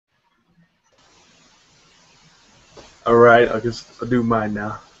All right, I guess I'll do mine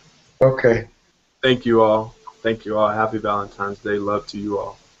now. Okay. Thank you all. Thank you all. Happy Valentine's Day. Love to you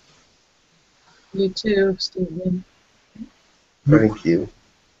all. You too, Stephen. Thank you.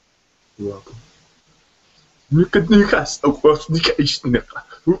 You're welcome. Nika of course, Nika is Nika.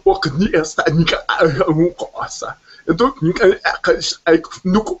 Who walk Nika, Nika, Asa. And don't Nika, I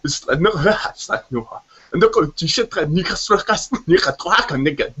look is like no has that no. And the T-shirt Nika Strakas, Nika Twaka,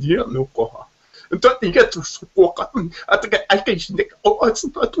 Nika, dear no koha. And don't Nika to walk up at the I can Nika, oh, it's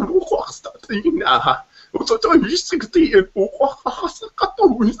not to walk that in Aha. So you 60 and walk has a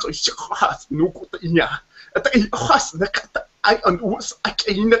couple of windows, has no good in ya. At the house, I was I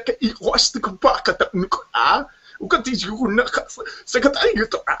can't watch the back at the Uka teach you second I get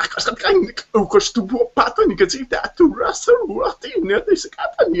to ask a kind of course to pattern you can see that to Russell what in this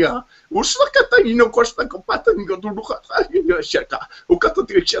Catania. Who's like a tiny course like a pattern you got to look at in your shatter. Who got to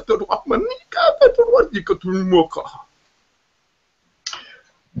the shatter of Manika to what you got to Moka.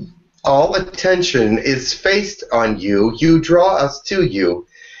 All attention is faced on you. You draw us to you.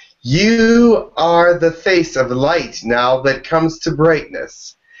 You are the face of light now that comes to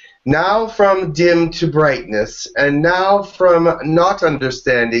brightness. Now from dim to brightness, and now from not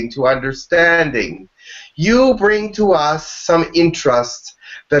understanding to understanding. You bring to us some interest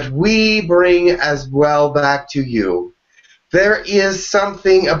that we bring as well back to you. There is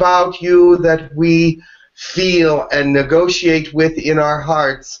something about you that we feel and negotiate with in our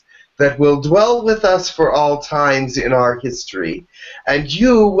hearts that will dwell with us for all times in our history. And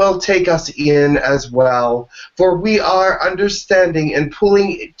you will take us in as well, for we are understanding and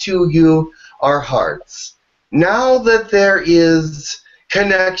pulling to you our hearts. Now that there is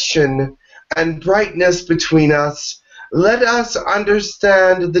connection and brightness between us, let us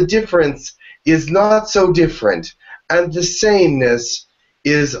understand the difference is not so different, and the sameness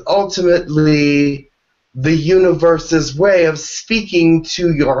is ultimately the universe's way of speaking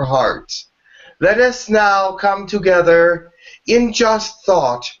to your heart. Let us now come together in just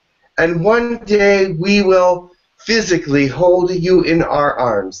thought, and one day we will physically hold you in our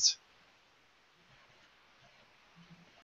arms.